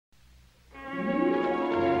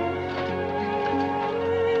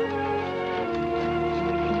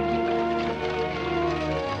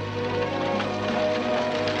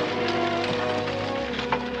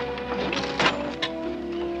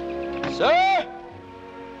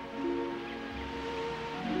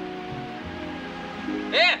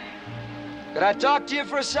Could I talk to you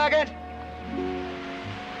for a second?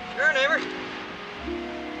 Sure, neighbor.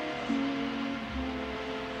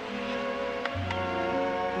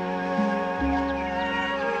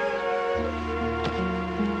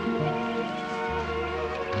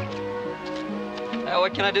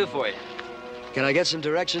 What can I do for you? Can I get some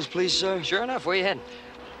directions, please, sir? Sure enough. Where you heading?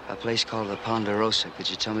 A place called the Ponderosa. Could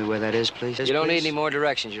you tell me where that is, please? You don't need any more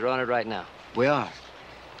directions. You're on it right now. We are.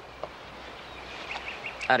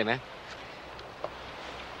 Howdy, man.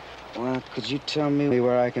 Well, could you tell me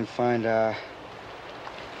where I can find,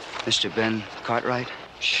 Mr. Ben Cartwright?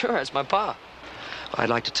 Sure, it's my pa. Well, I'd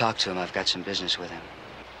like to talk to him. I've got some business with him.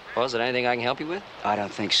 Well, is there anything I can help you with? I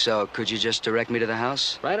don't think so. Could you just direct me to the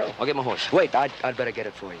house? Righto. I'll get my horse. Wait, I'd better get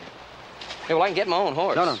it for you. Hey, well, I can get my own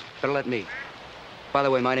horse. No, better let me. By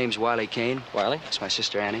the way, my name's Wiley Kane. Wiley? That's my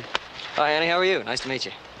sister, Annie. Hi, Annie. How are you? Nice to meet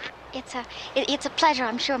you. It's a pleasure,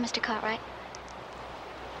 I'm sure, Mr. Cartwright.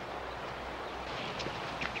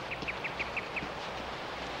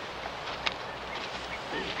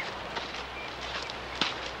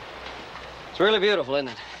 It's really beautiful, isn't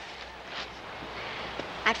it?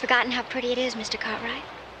 I'd forgotten how pretty it is, Mr. Cartwright.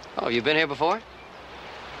 Oh, you've been here before?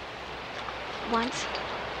 Once.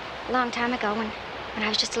 A long time ago, when I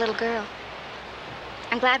was just a little girl.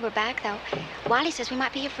 I'm glad we're back, though. Wiley says we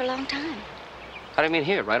might be here for a long time. How do you mean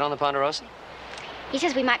here? Right on the Ponderosa? He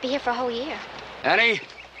says we might be here for a whole year. Annie,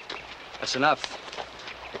 that's enough.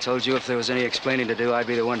 I told you if there was any explaining to do, I'd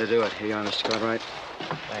be the one to do it. Here you are, Mr. Cartwright.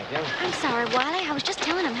 Thank you. I'm sorry, Wiley. I was just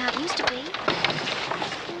telling him how it used to be.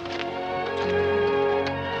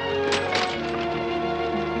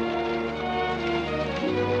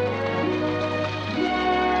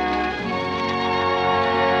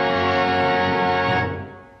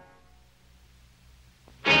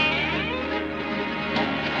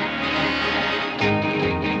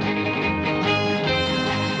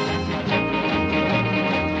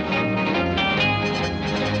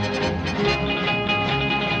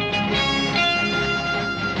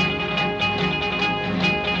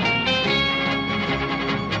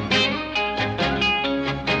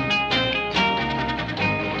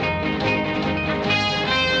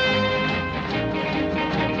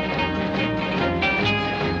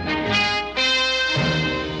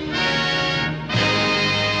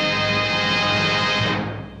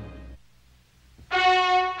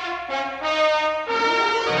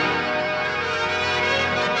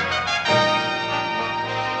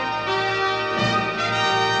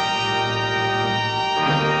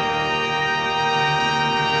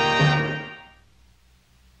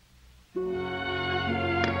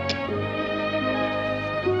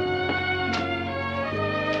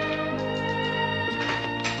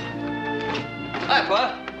 Hi,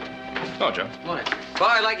 Pa. Hello, Joe. Morning.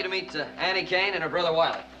 Pa, I'd like you to meet Annie Kane and her brother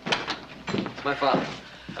Wiley. It's my father.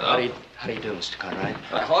 Hello. How do you do, Mr. Cartwright?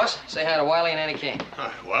 Hi, Hoss. Say hi to Wiley and Annie Kane.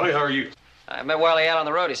 Hi, Wiley. How are you? I met Wiley out on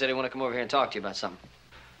the road. He said he wanted to come over here and talk to you about something.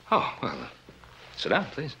 Oh, well, sit down,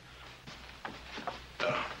 please.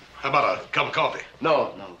 How about a cup of coffee?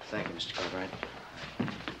 No, thank you, Mr. Cartwright.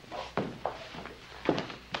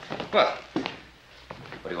 Well,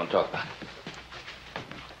 what do you want to talk about?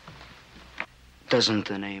 Doesn't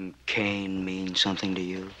the name Kane mean something to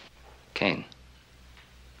you? Kane.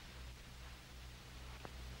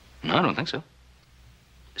 No, I don't think so.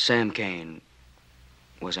 Sam Kane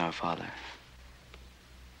was our father.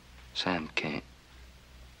 Sam Kane.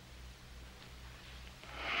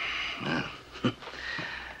 Well,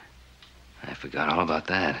 I forgot all about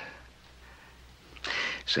that.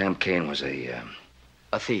 Sam Kane was a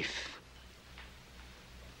thief.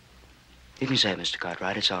 You can say it, Mr.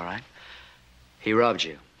 Cartwright. It's all right. He robbed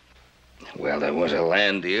you. Well, there was a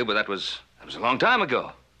land deal, but that was a long time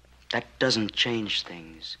ago. That doesn't change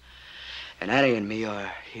things. And Annie and me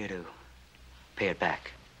are here to pay it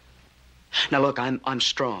back. Now, look, I'm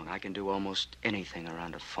strong. I can do almost anything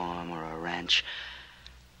around a farm or a ranch.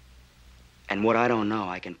 And what I don't know,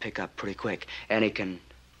 I can pick up pretty quick. Annie can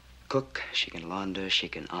cook, she can launder, she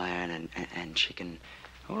can iron, and she can...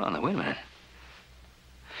 Hold on, now, wait a minute.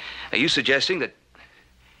 Are you suggesting that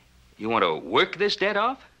you want to work this debt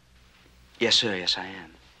off? Yes, sir, yes, I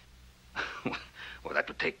am. Well, that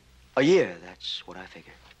would take... A year, that's what I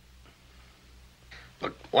figured.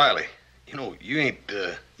 Look, Wiley, you know, you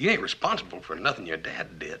ain't responsible for nothing your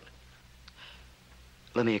dad did.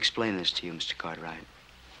 Let me explain this to you, Mr. Cartwright.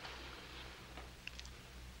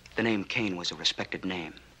 The name Kane was a respected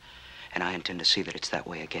name, and I intend to see that it's that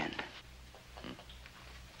way again.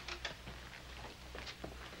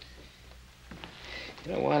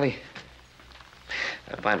 You know, Wiley,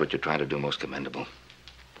 I find what you're trying to do most commendable.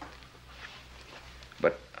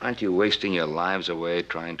 But Aren't you wasting your lives away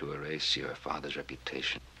trying to erase your father's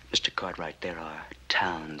reputation? Mr. Cartwright, there are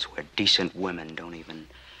towns where decent women don't even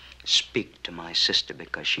speak to my sister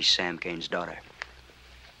because she's Sam Kane's daughter.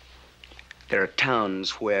 There are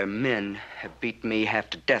towns where men have beat me half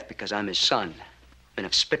to death because I'm his son and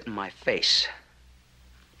have spit in my face.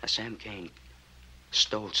 Now, Sam Kane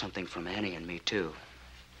stole something from Annie and me, too.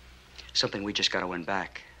 Something we just got to win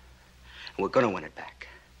back. And we're going to win it back.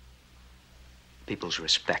 People's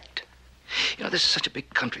respect. You know, this is such a big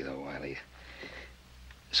country, though, Wiley.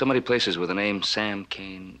 So many places where the name Sam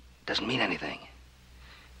Kane doesn't mean anything.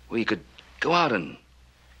 Where you could go out and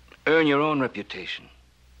earn your own reputation.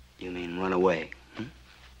 You mean run away?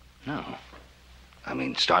 No. I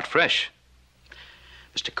mean, start fresh.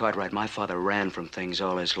 Mr. Cartwright, my father ran from things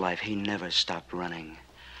all his life. He never stopped running.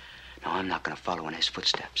 No, I'm not going to follow in his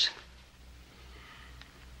footsteps.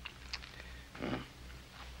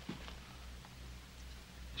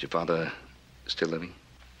 Is your father still living?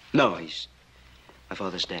 No, my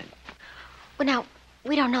father's dead. Well, now,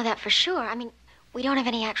 we don't know that for sure. I mean, we don't have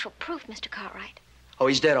any actual proof, Mr. Cartwright. Oh,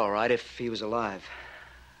 he's dead, all right, if he was alive.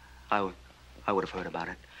 I would have heard about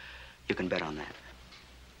it. You can bet on that.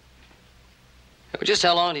 Well, just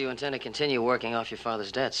how long do you intend to continue working off your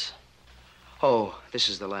father's debts? Oh, this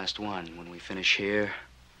is the last one. When we finish here,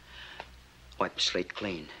 wipe the slate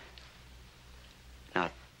clean. Now,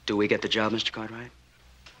 do we get the job, Mr. Cartwright?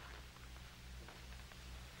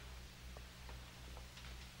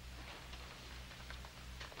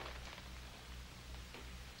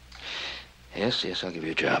 Yes, I'll give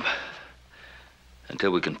you a job.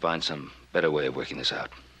 Until we can find some better way of working this out.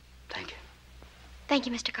 Thank you. Thank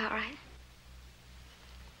you, Mr. Cartwright.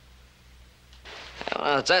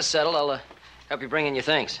 Well, if that's settled, I'll help you bring in your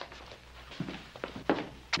things.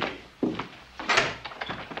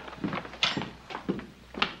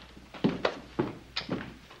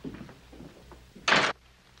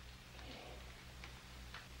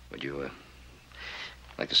 Would you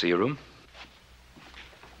like to see your room?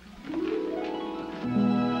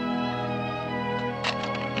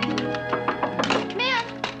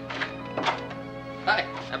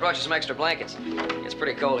 I brought you some extra blankets. It's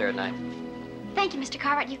pretty cold here at night. Thank you, Mr.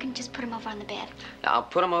 Cartwright. You can just put him over on the bed. Now, I'll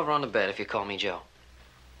put them over on the bed if you call me Joe.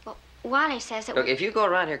 Well, Wiley says that... Look, if you go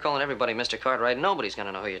around here calling everybody Mr. Cartwright, nobody's going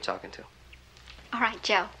to know who you're talking to. All right,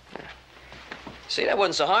 Joe. Yeah. See, that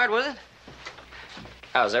wasn't so hard, was it?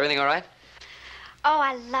 How's everything all right? Oh,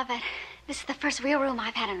 I love it. This is the first real room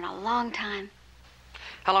I've had in a long time.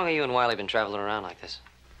 How long have you and Wiley been traveling around like this?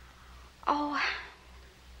 Oh,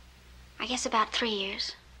 I guess about 3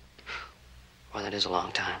 years. Well, that is a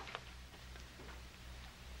long time.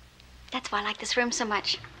 That's why I like this room so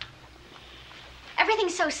much.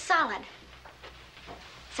 Everything's so solid.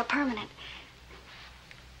 So permanent.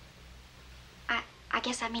 I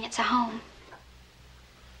guess I mean it's a home.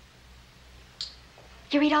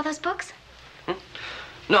 You read all those books?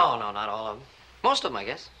 No, not all of them. Most of them, I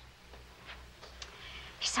guess.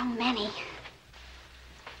 There's so many.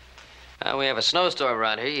 We have a snowstorm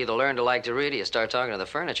around here. You either learn to like to read or you start talking to the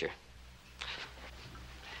furniture.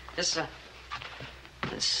 Let's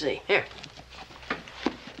see. Here.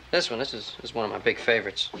 This is one of my big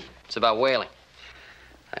favorites. It's about whaling.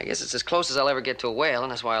 I guess it's as close as I'll ever get to a whale,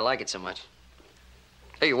 and that's why I like it so much.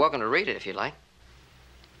 Hey, you're welcome to read it if you'd like.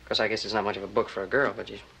 Of course, I guess it's not much of a book for a girl, but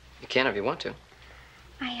you can if you want to.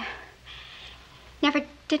 I never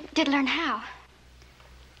did learn how.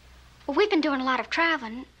 Well, we've been doing a lot of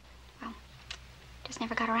traveling. Well, just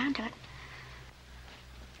never got around to it.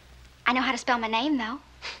 I know how to spell my name, though.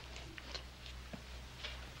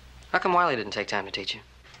 How come Wiley didn't take time to teach you?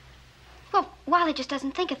 Well, Wiley just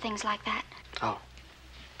doesn't think of things like that. Oh.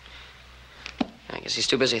 I guess he's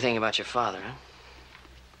too busy thinking about your father, huh?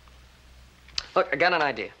 Look, I got an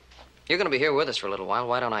idea. You're going to be here with us for a little while.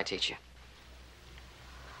 Why don't I teach you?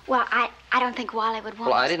 Well, I don't think Wiley would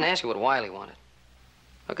want Well, I us, didn't but- ask you what Wiley wanted.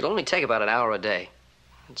 Look, it'll only take about an hour a day.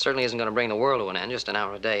 It certainly isn't going to bring the world to an end, just an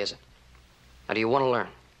hour a day, is it? Now, do you want to learn?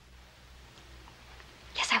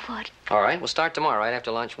 Yes, I would. All right, we'll start tomorrow, right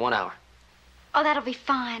after lunch, 1 hour. Oh, that'll be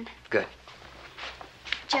fine. Good.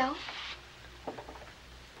 Joe?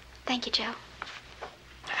 Thank you, Joe.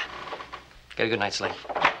 Get a good night's sleep.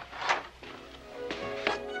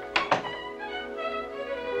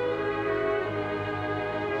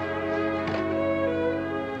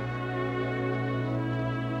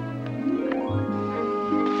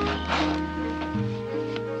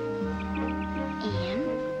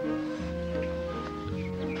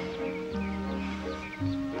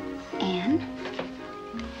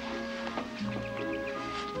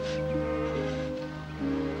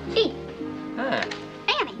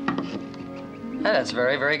 That's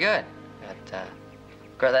very, very good.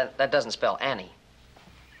 That doesn't spell Annie.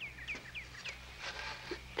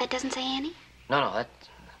 That doesn't say Annie? No,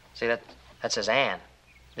 that says Ann.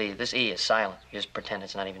 This E is silent. You just pretend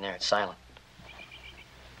it's not even there. It's silent.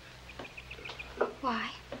 Why?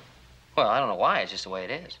 Well, I don't know why. It's just the way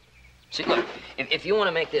it is. See, look, if you want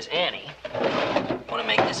to make this Annie,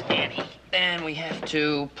 then we have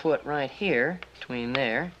to put right here, between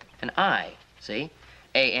there, an I. See?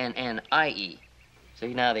 A-N-N-I-E.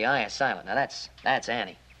 See, now the I is silent. Now that's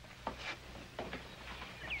Annie.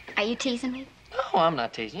 Are you teasing me? No, I'm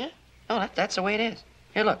not teasing you. No, that's the way it is.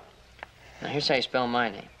 Here, look. Now, here's how you spell my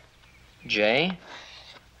name. J-O-E.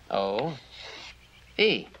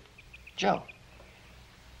 Joe.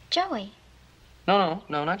 Joey. No,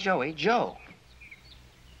 not Joey. Joe.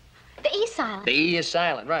 The E's silent. The E is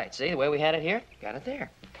silent, right. See, the way we had it here? Got it there.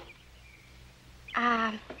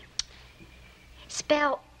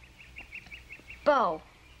 Spell bow,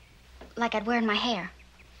 like I'd wear in my hair.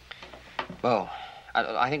 Bo.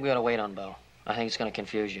 I think we ought to wait on Bo. I think it's going to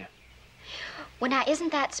confuse you. Well, now,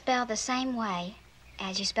 isn't that spelled the same way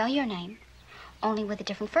as you spell your name, only with a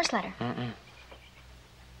different first letter? Mm-mm.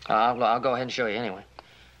 I'll go ahead and show you anyway.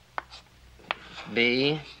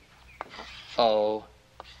 B-O-W.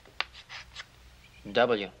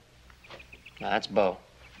 Now, that's Bo.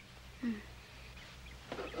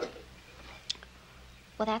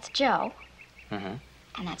 Well, that's Joe. Mm-hmm.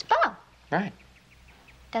 And that's Bo. Right.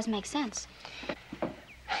 Doesn't make sense.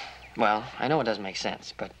 Well, I know it doesn't make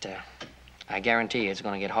sense, but I guarantee you it's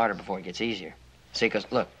going to get harder before it gets easier. See, because,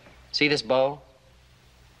 look, see this Bo?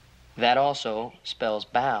 That also spells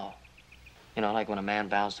bow. You know, like when a man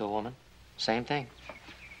bows to a woman. Same thing.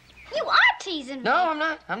 You are teasing me. No,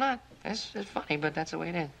 I'm not. It's funny, but that's the way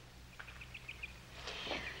it is.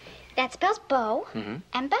 That spells bow Mm-hmm.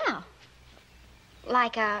 and bow.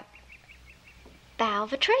 Like a bough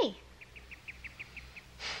of a tree.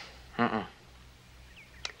 Mm-mm.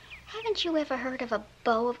 Haven't you ever heard of a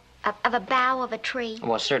bow of a bough of a tree?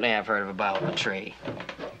 Well, certainly I've heard of a bough of a tree.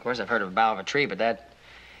 Of course, I've heard of a bough of a tree, but that...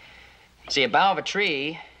 See, a bough of a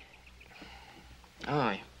tree...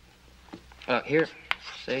 Oh, here.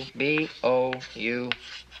 See? B-O-U-G-H.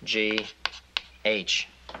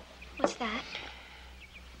 What's that?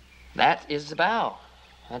 That is the bough.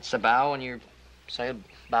 That's the bough when you say a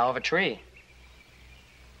bough of a tree.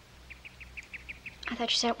 I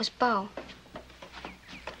thought you said it was bow.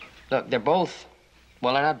 Look, they're both...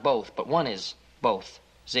 Well, they're not both, but one is both.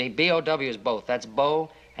 See, B-O-W is both. That's bow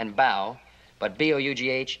and bow, but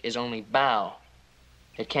B-O-U-G-H is only bow.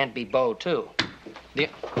 It can't be bow, too.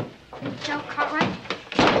 Joe Cartwright,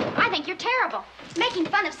 I think you're terrible. Making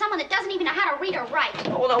fun of someone that doesn't even know how to read or write.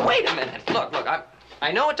 Oh, well, now, wait a minute. Look,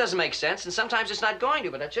 I know it doesn't make sense, and sometimes it's not going to,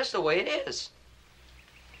 but that's just the way it is.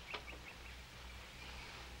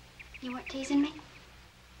 You weren't teasing me?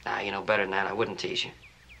 Ah, you know better than that. I wouldn't tease you.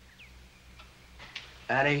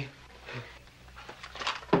 Annie?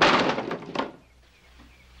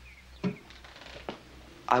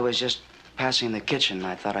 I was just passing the kitchen.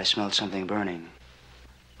 I thought I smelled something burning.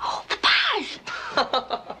 Oh, the pies!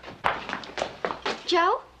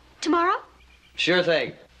 Joe, tomorrow? Sure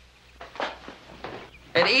thing.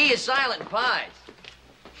 And E is silent in pies.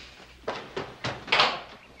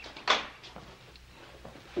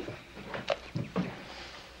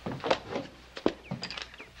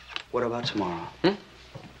 What about tomorrow? Hmm?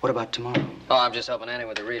 What about tomorrow? Oh, I'm just helping Annie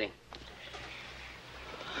with the reading.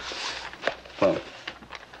 Well,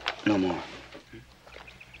 no more.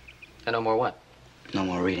 And no more what? No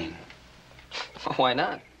more reading. Why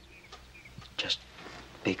not? Just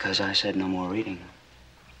because I said no more reading.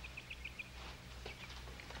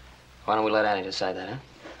 Why don't we let Annie decide that,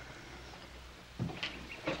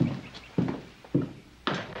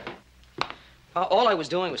 huh? All I was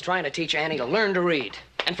doing was trying to teach Annie to learn to read.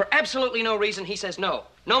 And for absolutely no reason, he says no.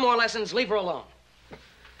 No more lessons, leave her alone.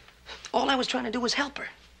 All I was trying to do was help her.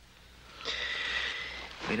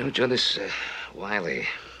 You know, Joe, this Wiley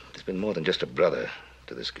has been more than just a brother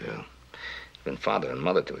to this girl. He's been father and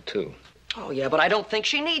mother to her, too. Oh, yeah, but I don't think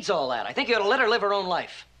she needs all that. I think you ought to let her live her own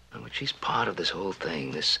life. Oh, but she's part of this whole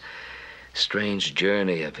thing, this strange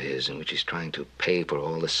journey of his in which he's trying to pay for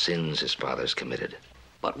all the sins his father's committed.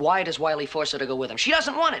 But why does Wiley force her to go with him? She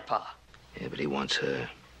doesn't want it, Pa. Yeah, but he wants her.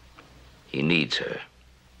 He needs her.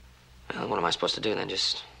 Well, what am I supposed to do then?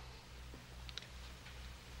 Just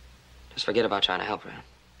forget about trying to help her.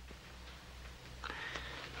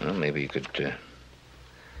 Well, maybe you could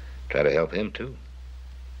try to help him, too.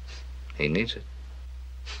 He needs it.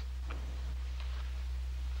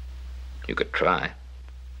 You could try.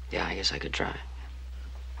 Yeah, I guess I could try.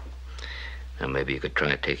 Now, maybe you could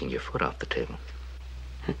try taking your foot off the table.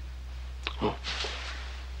 Oh.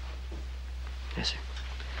 Yes, sir.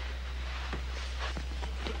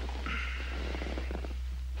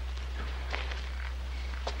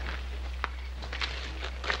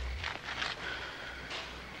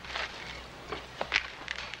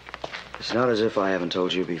 It's not as if I haven't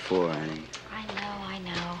told you before, Annie. I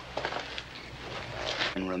know.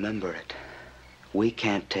 And remember it. We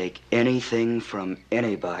can't take anything from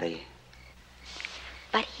anybody.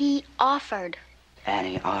 But he offered.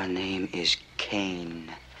 Annie, our name is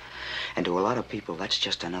Kane. And to a lot of people, that's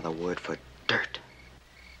just another word for dirt.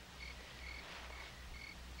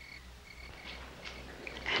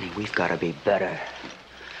 Annie, we've got to be better.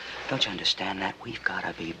 Don't you understand that? We've got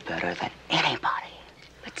to be better than anybody.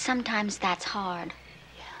 But sometimes that's hard.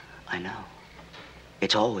 I know.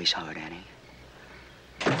 It's always hard, Annie.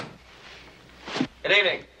 Good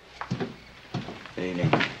evening. Good evening.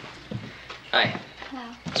 Hi. Hello.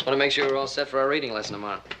 Just want to make sure we're all set for our reading lesson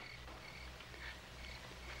tomorrow.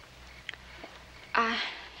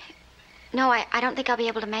 No, I don't think I'll be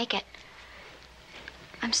able to make it.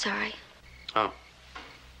 I'm sorry. Oh.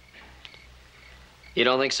 You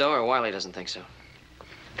don't think so, or Wiley doesn't think so?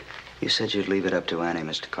 You said you'd leave it up to Annie,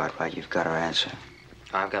 Mr. Cartwright. You've got her answer.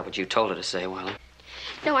 I've got what you told her to say, Wiley.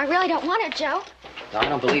 No, I really don't want it, Joe. No, I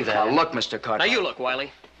don't believe that. Now, look, Mr. Cartwright. Now, you look,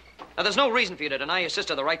 Wiley. Now, there's no reason for you to deny your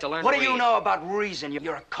sister the right to learn What to do you read. know about reason?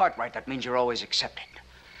 You're a Cartwright. That means you're always accepted.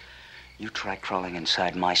 You try crawling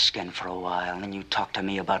inside my skin for a while, and then you talk to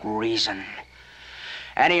me about reason.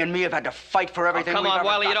 Annie and me have had to fight for everything. Oh, come we've on, ever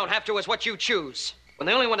Wiley, got. you don't have to. It's what you choose. When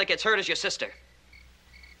the only one that gets hurt is your sister.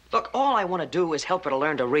 Look, all I want to do is help her to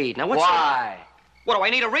learn to read. Now, what's Why? What, do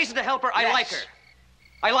I need a reason to help her? I Yes. like her.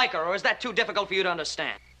 I like her, or is that too difficult for you to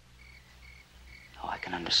understand? Oh, I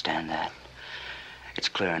can understand that. It's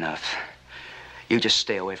clear enough. You just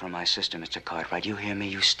stay away from my sister, Mr. Cartwright. You hear me?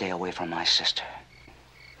 You stay away from my sister.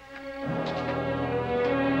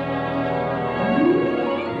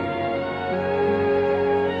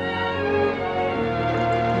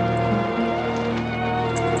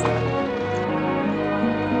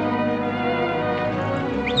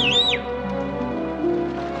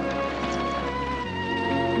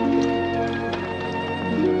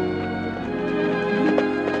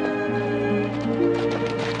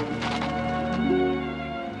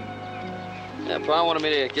 Yeah, Pa wanted me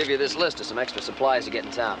to give you this list of some extra supplies to get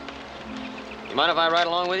in town. You mind if I ride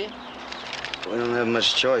along with you? We don't have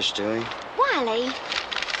much choice, do we? Wiley,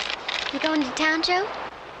 you going to town, Joe?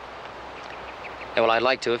 Yeah, well, I'd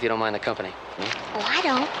like to if you don't mind the company. Oh, I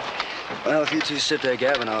don't. Well, if you two sit there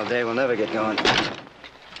gabbing all day, we'll never get going.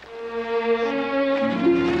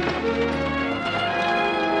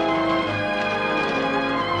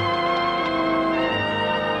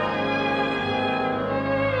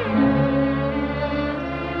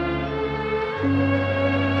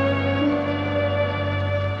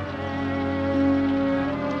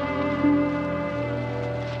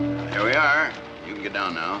 Here we are. You can get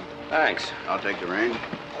down now. Thanks. I'll take the reins.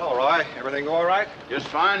 Hello, Roy. Everything go all right? Just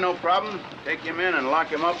fine, no problem. Take him in and lock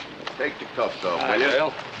him up. Take the cuffs off, Hi, will you?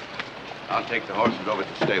 Bill. I'll take the horses over to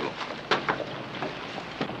the stable.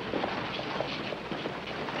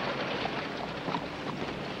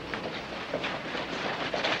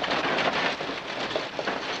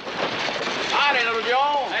 Howdy, little Joe.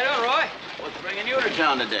 How you doing, Roy? What's bringing you to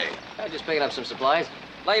town today? I'm just picking up some supplies.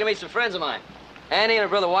 I'd like you to meet some friends of mine. Annie and her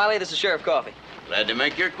brother Wiley. This is Sheriff Coffee. Glad to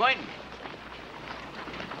make your acquaintance.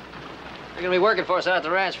 They're gonna be working for us out at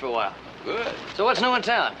the ranch for a while. Good. So what's new in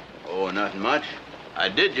town? Oh, nothing much. I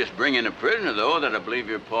did just bring in a prisoner, though, that I believe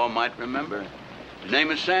your pa might remember. His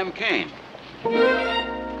name is Sam Kane.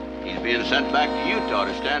 He's being sent back to Utah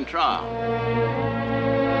to stand trial.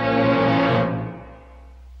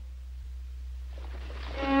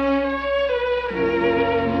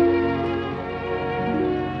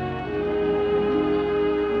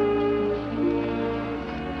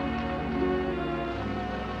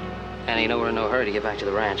 Annie, you know we're in no hurry to get back to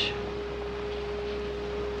the ranch.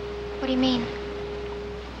 What do you mean?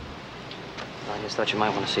 I just thought you might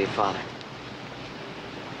want to see your father.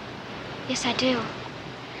 Yes, I do. Well,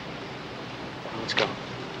 let's go.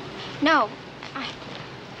 No,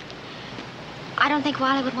 I don't think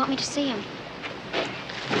Wiley would want me to see him.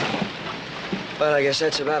 Well, I guess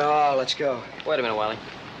that's about all. Let's go. Wait a minute, Wiley.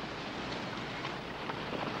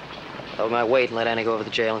 Thought we might wait and let Annie go over to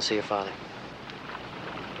the jail and see your father.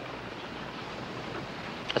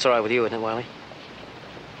 That's all right with you, isn't it, Wiley?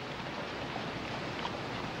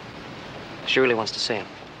 She really wants to see him.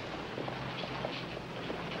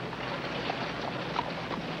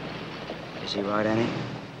 Is he right, Annie?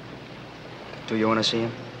 Do you want to see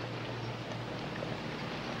him?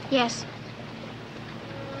 Yes.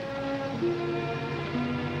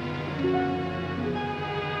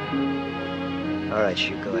 All right,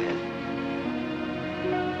 shoot, go ahead.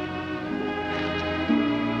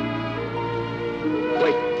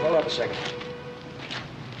 Wait, hold up a second.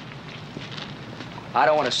 I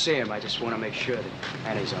don't want to see him. I just want to make sure that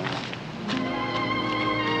Annie's all right.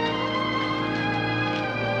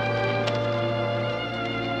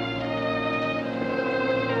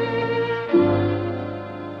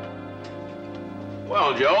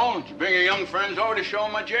 Well, Joel, did you bring your young friends over to show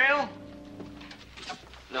them my jail?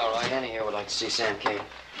 No, right. Annie here would like to see Sam Kane.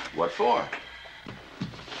 What for?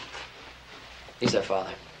 He's their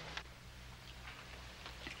father.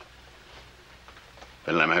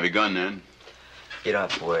 Better let him have your gun then. You don't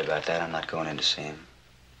have to worry about that. I'm not going in to see him.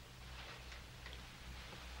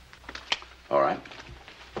 All right.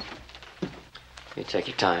 You take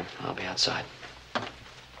your time. I'll be outside.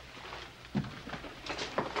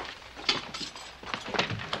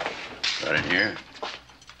 Got in here.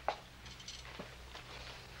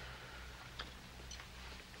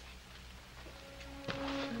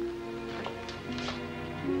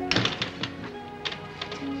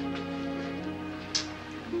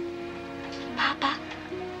 Papa.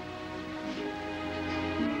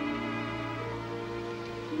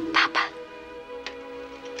 Papa.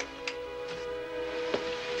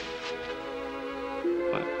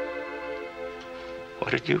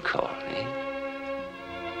 What did you call me?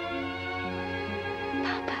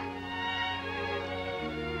 Papa.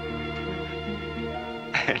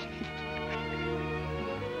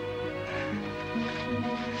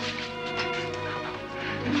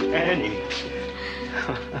 Annie.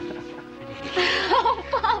 Oh,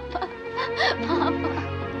 Papa. Papa.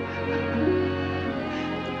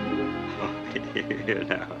 Oh, here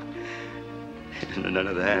now. None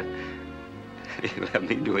of that. You'll have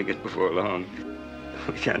me doing it before long.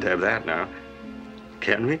 We can't have that now.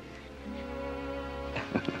 Can we?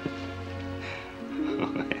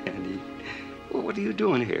 Oh, Annie. Well, what are you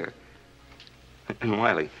doing here? And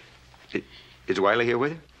Wiley. Is Wiley here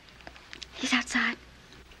with you? He's outside.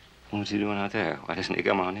 What's he doing out there? Why doesn't he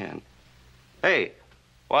come on in? Hey,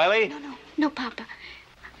 Wiley? No, Papa.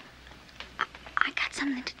 I got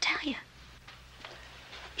something to tell you.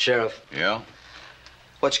 Sheriff, Yeah?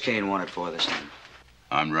 what's Kane wanted for this time?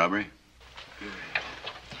 Armed robbery?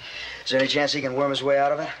 Is there any chance he can worm his way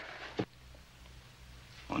out of it?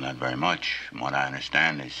 Well, not very much. From what I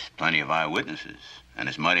understand, there's plenty of eyewitnesses. And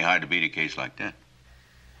it's mighty hard to beat a case like that.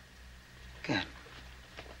 Good.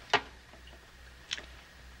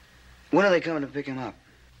 When are they coming to pick him up?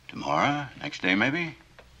 Tomorrow? Next day, maybe?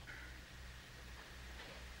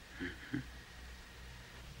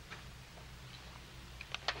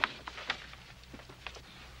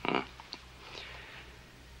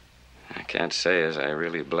 I can't say as I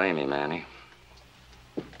really blame him, Annie.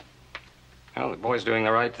 Well, the boy's doing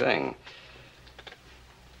the right thing.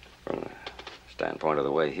 From the standpoint of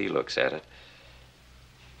the way he looks at it.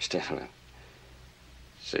 Still,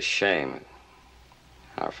 it's a shame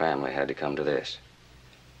our family had to come to this.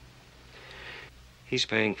 He's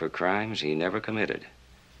paying for crimes he never committed.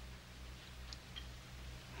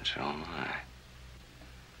 And so am I.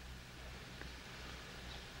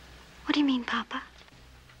 What do you mean, Papa?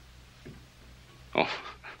 Oh,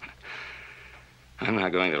 I'm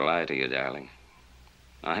not going to lie to you, darling.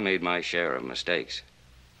 I made my share of mistakes.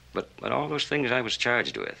 But all those things I was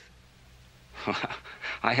charged with.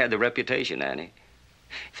 I had the reputation, Annie.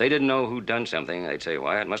 If they didn't know who'd done something, they'd say,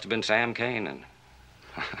 why, it must have been Sam Kane, and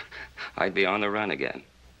I'd be on the run again.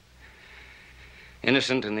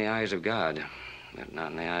 Innocent in the eyes of God, but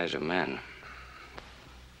not in the eyes of men.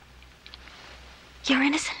 You're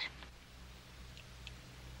innocent?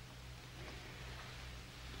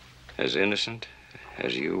 As innocent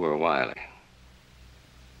as you or Wiley.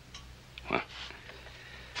 Well,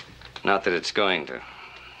 not that it's going to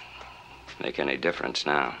make any difference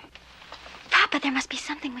now. Papa, there must be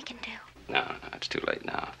something we can do. No, it's too late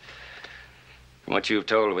now. From what you've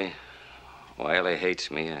told me, Wiley hates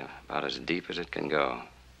me about as deep as it can go.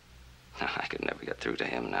 I could never get through to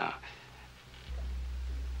him now.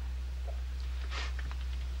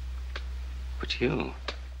 But you...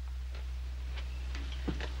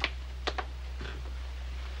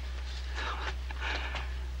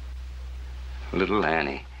 Little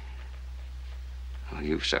Annie. Well,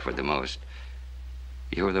 you've suffered the most.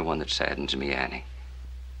 You're the one that saddens me, Annie.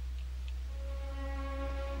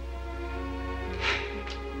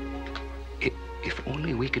 If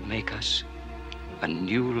only we could make us a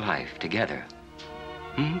new life together.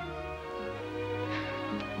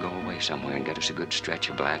 Go away somewhere and get us a good stretch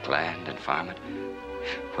of black land and farm it,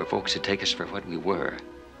 where folks would take us for what we were,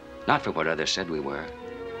 Not for what others said we were.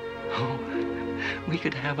 Oh, we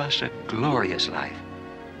could have us a glorious life.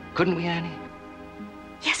 Couldn't we, Annie?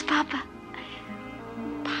 Yes, Papa.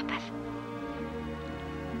 Papa,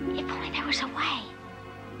 if only there was a way.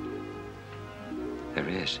 There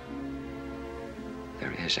is.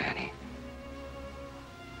 There is, Annie.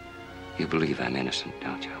 You believe I'm innocent,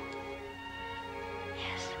 don't you?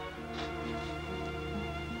 Yes.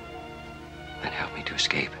 Then help me to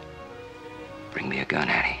escape. Bring me a gun,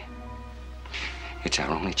 Annie. It's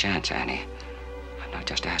our only chance, Annie. I'm not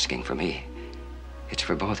just asking for me. It's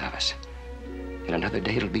for both of us. In another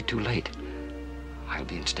day, it'll be too late. I'll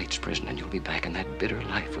be in State's prison, and you'll be back in that bitter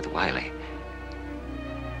life with Wiley.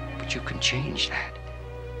 But you can change that.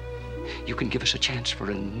 You can give us a chance for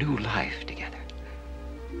a new life together.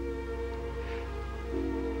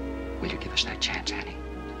 Will you give us that chance, Annie?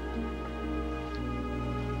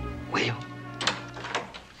 Will you?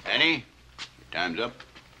 Annie, your time's up.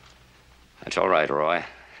 That's all right, Roy.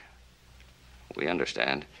 We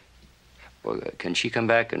understand. Well, can she come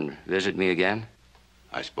back and visit me again?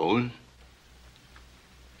 I suppose.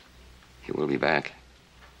 You will be back,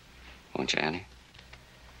 won't you, Annie?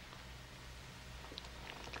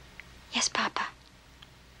 Yes, Papa.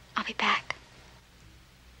 I'll be back.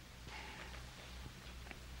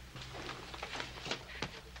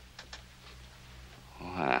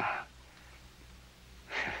 Wow.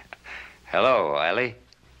 Hello, Wiley.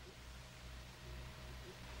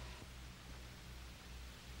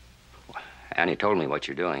 Annie told me what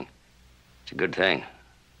you're doing. It's a good thing.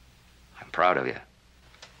 I'm proud of you.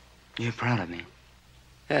 You're proud of me?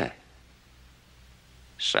 Yeah.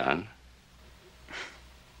 Son.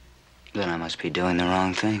 Then I must be doing the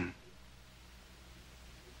wrong thing.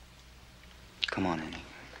 Come on, Annie.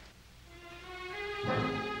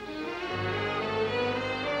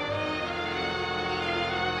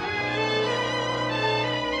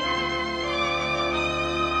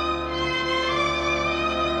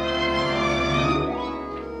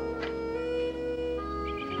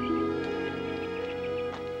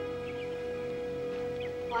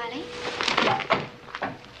 Wiley?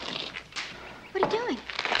 What are you doing?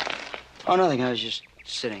 Oh, nothing. I was just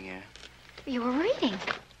sitting here. You were reading.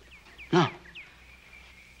 No.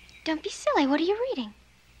 Don't be silly. What are you reading?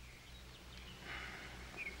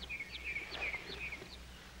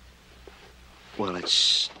 Well,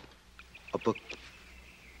 it's a book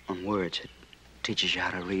on words. It teaches you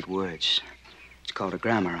how to read words. It's called a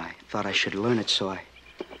grammar. I thought I should learn it so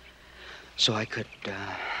I could,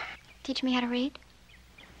 Teach me how to read?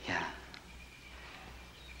 Yeah.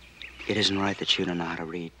 It isn't right that you don't know how to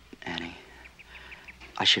read, Annie.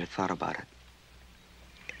 I should have thought about it.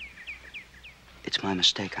 It's my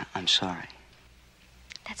mistake. I'm sorry.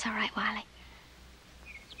 That's all right, Wiley.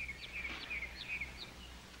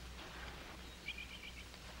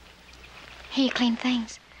 Here, you clean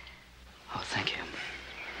things. Oh, thank you.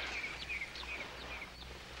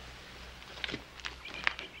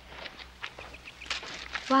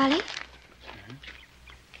 Wiley?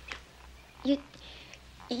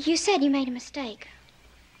 You said you made a mistake.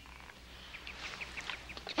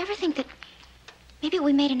 Ever think that maybe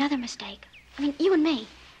we made another mistake? I mean, you and me.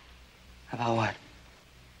 About what?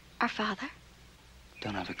 Our father.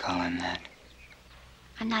 Don't ever call him that.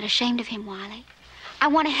 I'm not ashamed of him, Wiley. I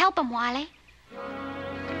want to help him, Wiley.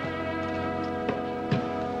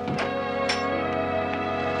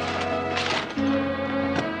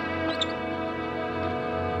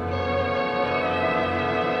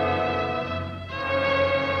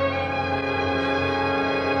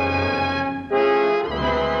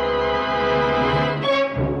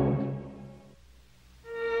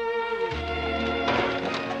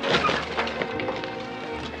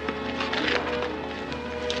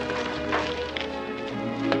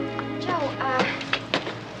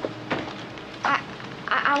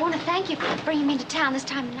 Bringing me to town this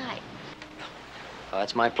time of night. Oh,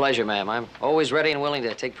 it's my pleasure, ma'am. I'm always ready and willing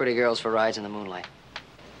to take pretty girls for rides in the moonlight.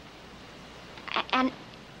 And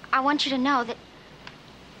I want you to know that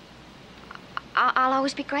I'll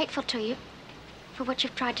always be grateful to you for what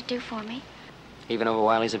you've tried to do for me. Even over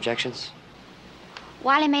Wiley's objections?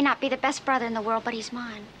 Wiley may not be the best brother in the world, but he's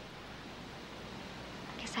mine.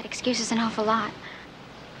 I guess that excuses an awful lot.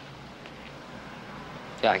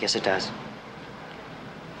 Yeah, I guess it does.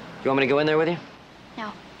 You want me to go in there with you?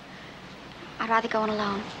 No. I'd rather go in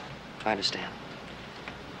alone. I understand.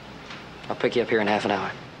 I'll pick you up here in half an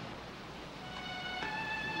hour.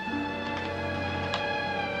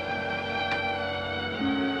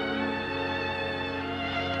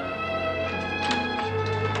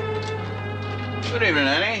 Good evening,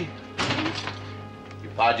 Annie.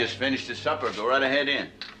 Your pa just finished his supper. Go right ahead in.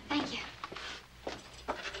 Thank you.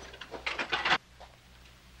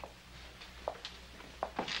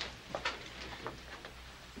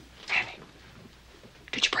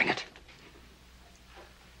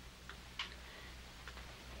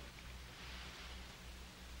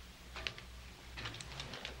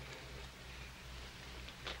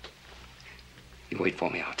 wait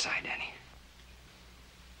for me outside, Annie.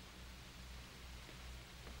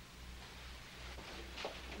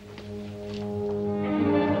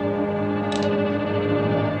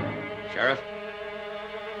 Sheriff?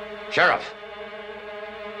 Sheriff!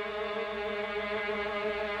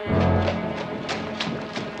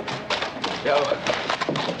 Joe,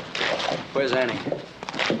 where's Annie?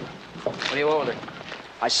 What do you want with her?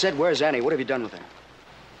 I said, where's Annie? What have you done with her?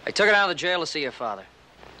 I took her down to the jail to see her father.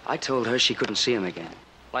 I told her she couldn't see him again.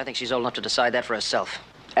 Well, I think she's old enough to decide that for herself.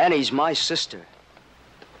 Annie's my sister.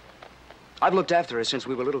 I've looked after her since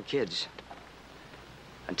we were little kids.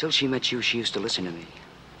 Until she met you, she used to listen to me.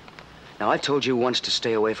 Now, I've told you once to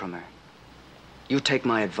stay away from her. You take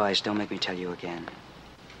my advice. Don't make me tell you again.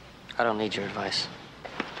 I don't need your advice.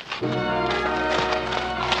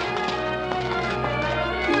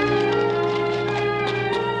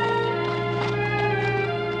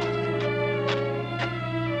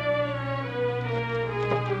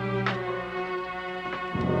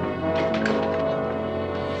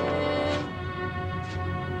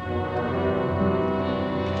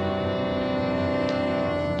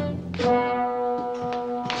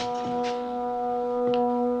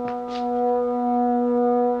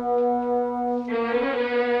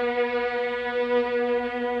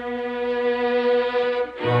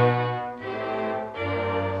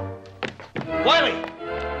 Wiley!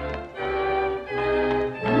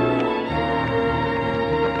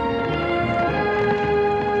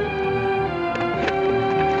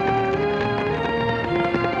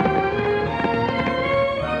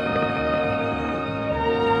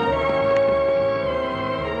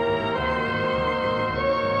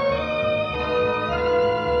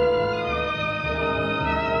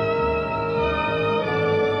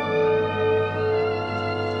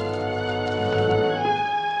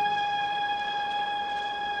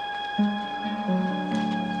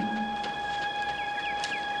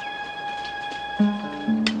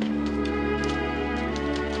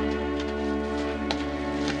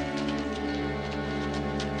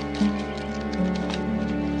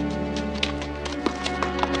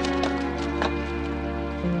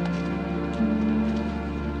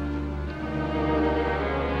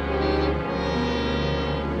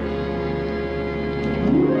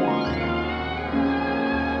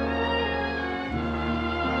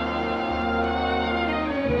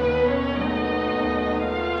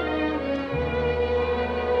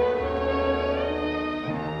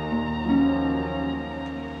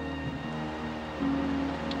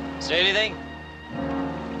 Say anything?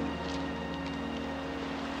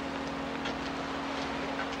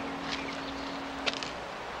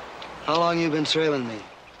 How long you been trailing me?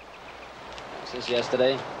 Since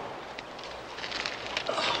yesterday.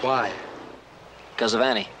 Why? Because of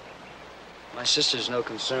Annie. My sister's no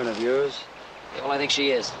concern of yours. Yeah, well, I think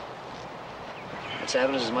she is. What's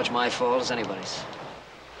happened is as much my fault as anybody's.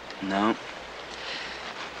 No.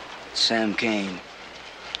 Sam Kane.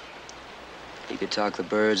 He could talk the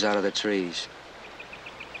birds out of the trees.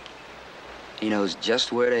 He knows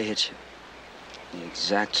just where to hit you. The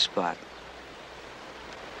exact spot.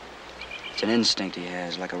 It's an instinct he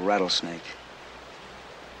has, like a rattlesnake.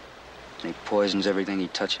 And he poisons everything he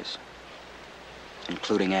touches,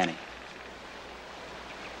 including Annie.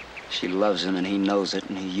 She loves him, and he knows it,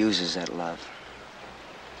 and he uses that love.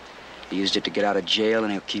 He used it to get out of jail,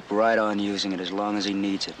 and he'll keep right on using it as long as he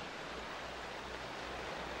needs it.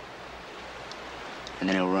 And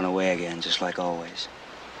then he'll run away again, just like always.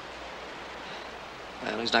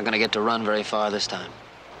 Well, he's not going to get to run very far this time.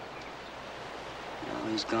 No,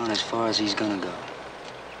 he's gone as far as he's gonna go.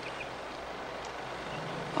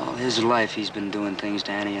 All his life, he's been doing things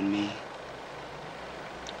to Annie and me.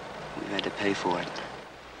 We've had to pay for it.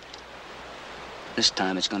 This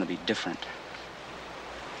time, it's gonna be different.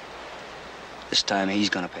 This time, he's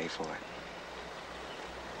gonna pay for it.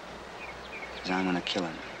 'Cause I'm gonna kill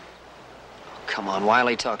him. Come on,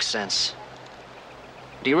 Wiley, talk sense.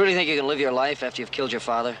 Do you really think you can live your life after you've killed your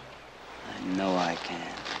father? I know I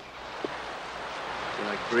can. I feel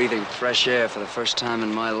like breathing fresh air for the first time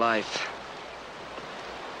in my life.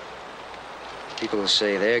 People will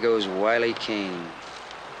say, there goes Wiley Kane.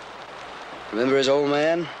 Remember his old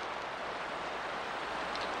man?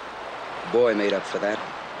 Boy made up for that.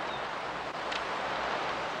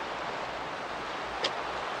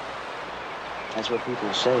 That's what people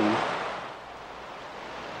are saying.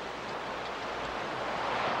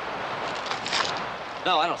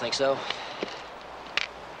 No, I don't think so.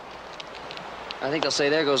 I think they'll say,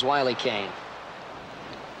 there goes Wiley Kane.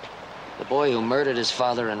 The boy who murdered his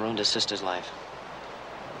father and ruined his sister's life.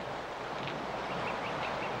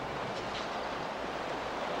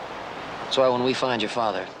 That's why when we find your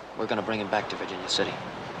father, We're gonna bring him back to Virginia City.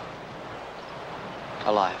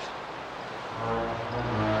 Alive.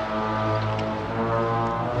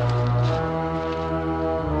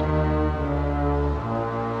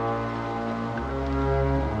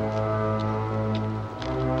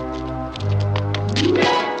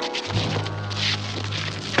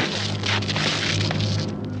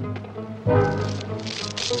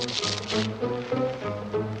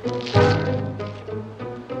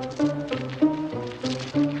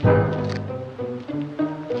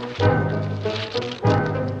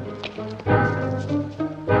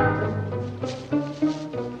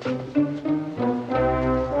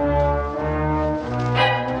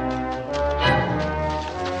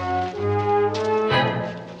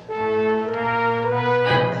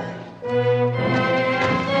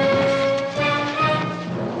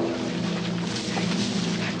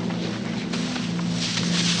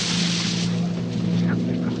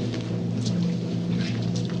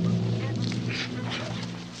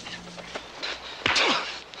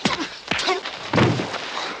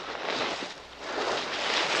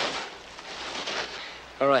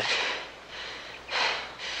 All right.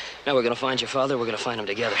 Now we're gonna find your father. We're gonna find him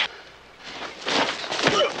together.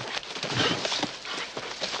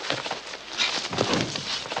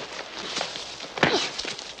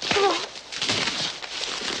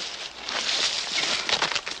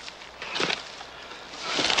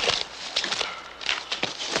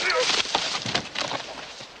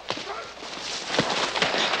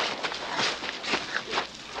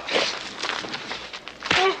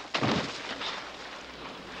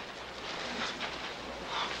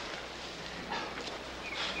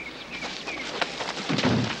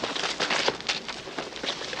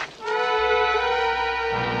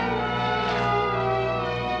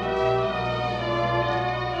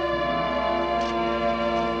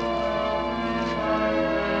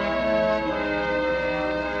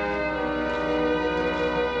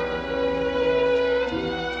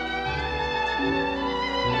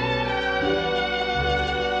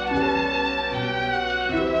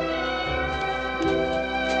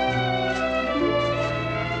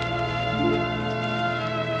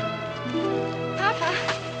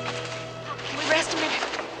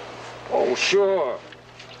 Oh, sure.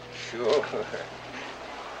 Sure.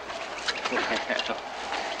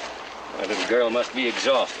 My little girl must be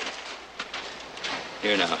exhausted.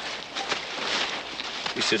 Here now.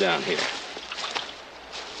 You sit down here.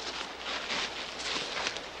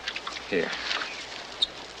 Here.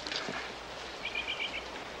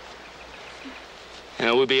 You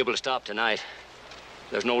know, we'll be able to stop tonight.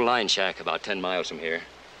 There's no line shack about 10 miles from here.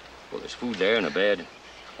 Well, there's food there and a bed.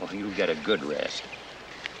 Well, you'll get a good rest.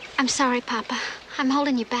 I'm sorry, Papa. I'm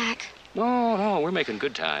holding you back. No, we're making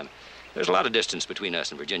good time. There's a lot of distance between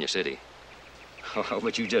us and Virginia City. Oh,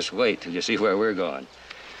 but you just wait till you see where we're going.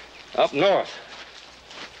 Up north.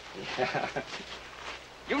 Yeah.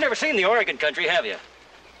 You've never seen the Oregon country, have you?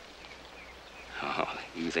 Oh,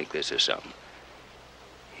 you think this is something.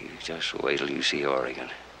 You just wait till you see Oregon.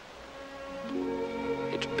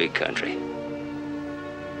 It's big country.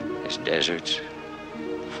 It's deserts,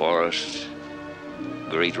 forests,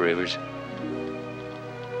 great rivers.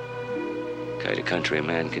 Kind of country a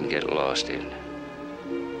man can get lost in.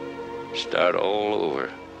 Start all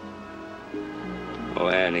over. Oh,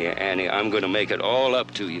 Annie, I'm gonna make it all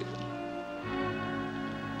up to you.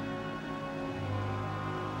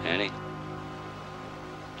 Annie?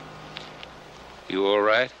 You all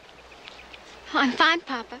right? Oh, I'm fine,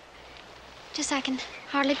 Papa. Just I can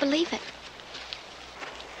hardly believe it.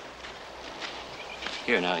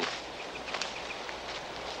 Here, now.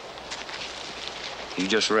 You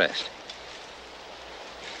just rest.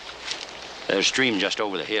 There's a stream just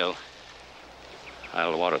over the hill.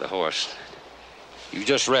 I'll water the horse. You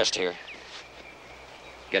just rest here.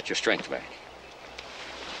 Get your strength back.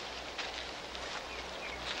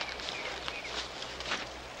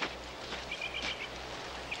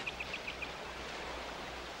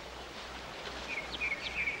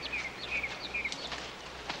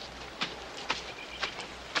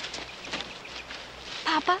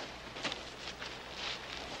 Papa?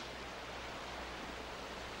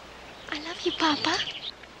 I love you, Papa.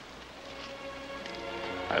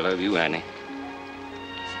 I love you, Annie.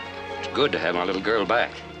 It's good to have my little girl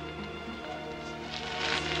back.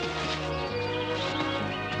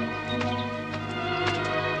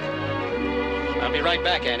 I'll be right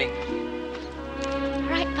back, Annie.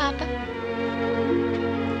 Right, Papa.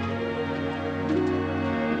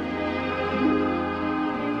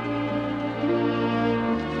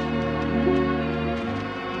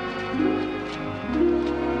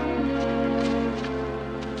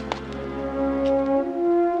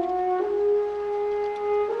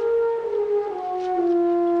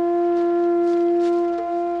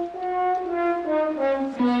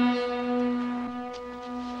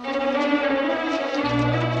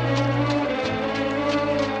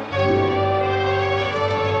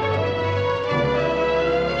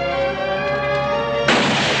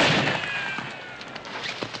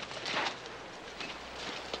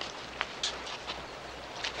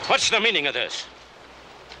 What's the meaning of this?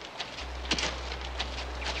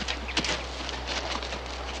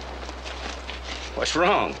 What's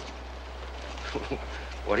wrong?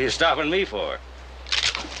 What are you stopping me for?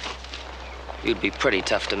 You'd be pretty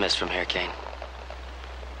tough to miss from here, Kane.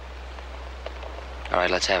 All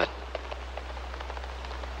right, let's have it.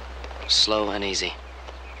 Slow and easy.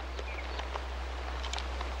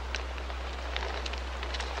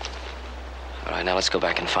 All right, now let's go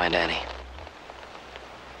back and find Annie.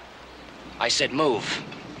 I said move.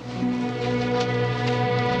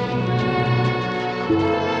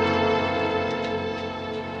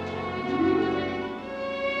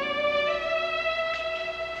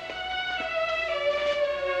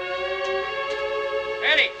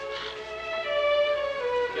 Annie!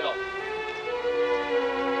 Get off.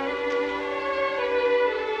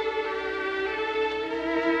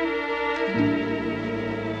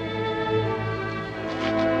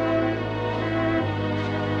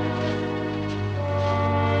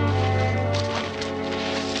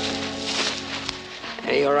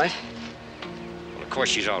 Hey, you all right? Well, of course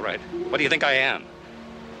she's all right. What do you think I am?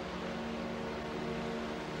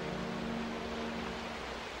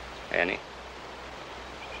 Annie?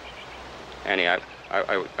 Annie,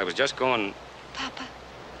 I was just going... Papa,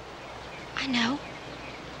 I know.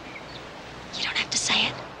 You don't have to say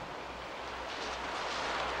it.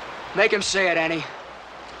 Make him say it, Annie.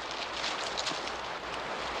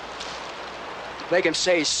 Make him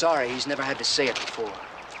say he's sorry. He's never had to say it before.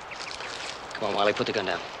 Come on, Wiley, put the gun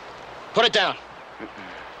down. Put it down! When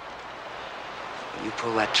you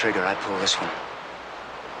pull that trigger, I pull this one.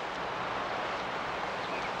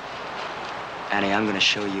 Annie, I'm gonna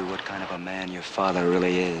show you what kind of a man your father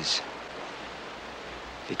really is.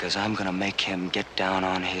 Because I'm gonna make him get down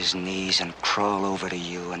on his knees and crawl over to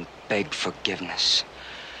you and beg forgiveness.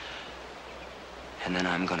 And then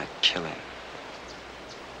I'm gonna kill him.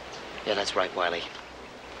 Yeah, that's right, Wiley.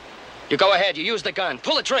 You go ahead, you use the gun,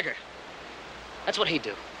 pull the trigger. That's what he'd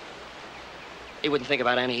do. He wouldn't think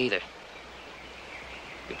about Annie either.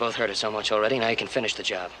 You both hurt her so much already, now you can finish the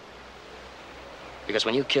job. Because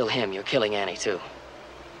when you kill him, you're killing Annie, too.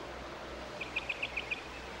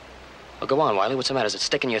 Well, go on, Wiley. What's the matter? Is it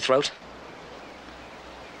stick in your throat?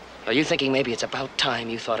 Are you thinking maybe it's about time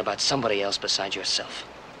you thought about somebody else besides yourself?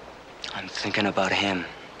 I'm thinking about him.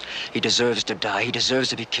 He deserves to die. He deserves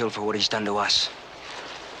to be killed for what he's done to us.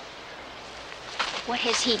 What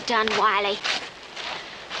has he done, Wiley?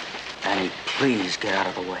 Annie, please get out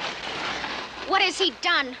of the way. What has he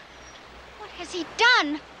done? What has he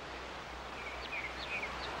done?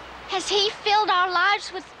 Has he filled our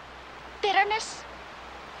lives with bitterness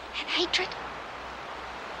and hatred?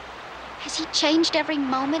 Has he changed every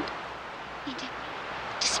moment into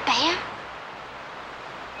despair?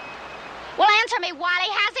 Well, answer me, Wiley,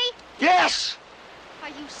 has he? Yes! Are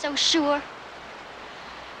you so sure?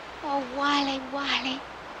 Oh, Wiley, Wiley.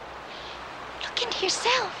 Look into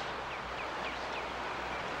yourself.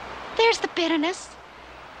 There's the bitterness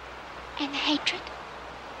and the hatred,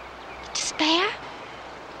 the despair.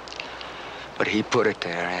 But he put it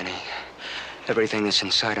there, Annie. Everything that's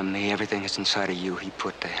inside of me, everything that's inside of you, he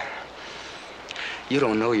put there. You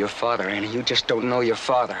don't know your father, Annie. You just don't know your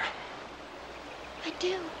father. I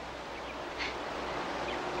do.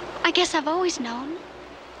 I guess I've always known.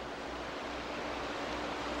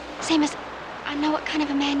 Same as I know what kind of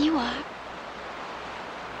a man you are.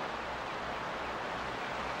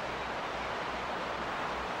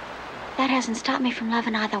 That hasn't stopped me from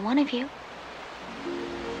loving either one of you.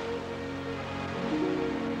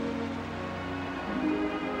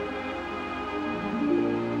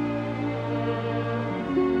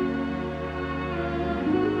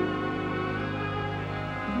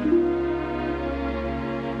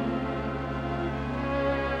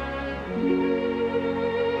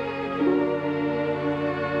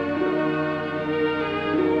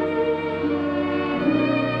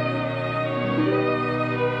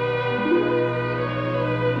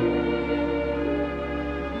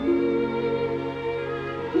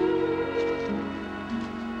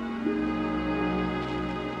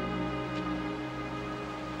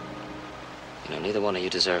 Neither one of you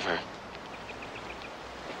deserve her.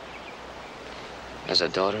 As a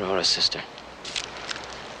daughter or a sister.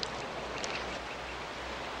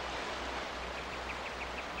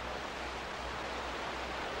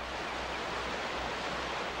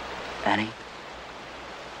 Annie?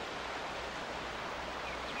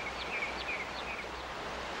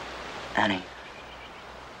 Annie.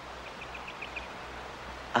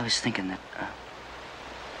 I was thinking that,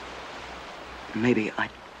 maybe I'd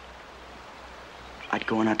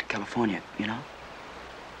go on out to California, you know?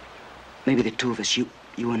 Maybe the two of us, you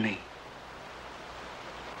and me.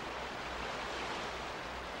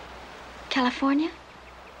 California?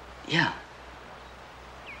 Yeah.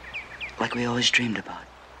 Like we always dreamed about.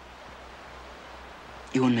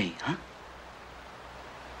 You and me, huh?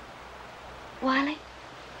 Wiley,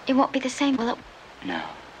 it won't be the same, will it? No.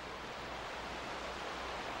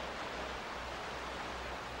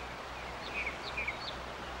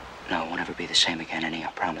 No, it won't ever be the same again, Annie,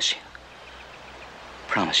 I promise you.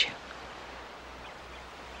 Promise you.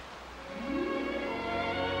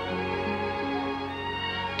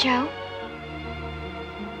 Joe?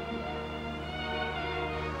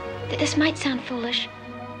 This might sound foolish,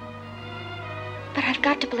 but I've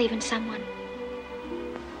got to believe in someone.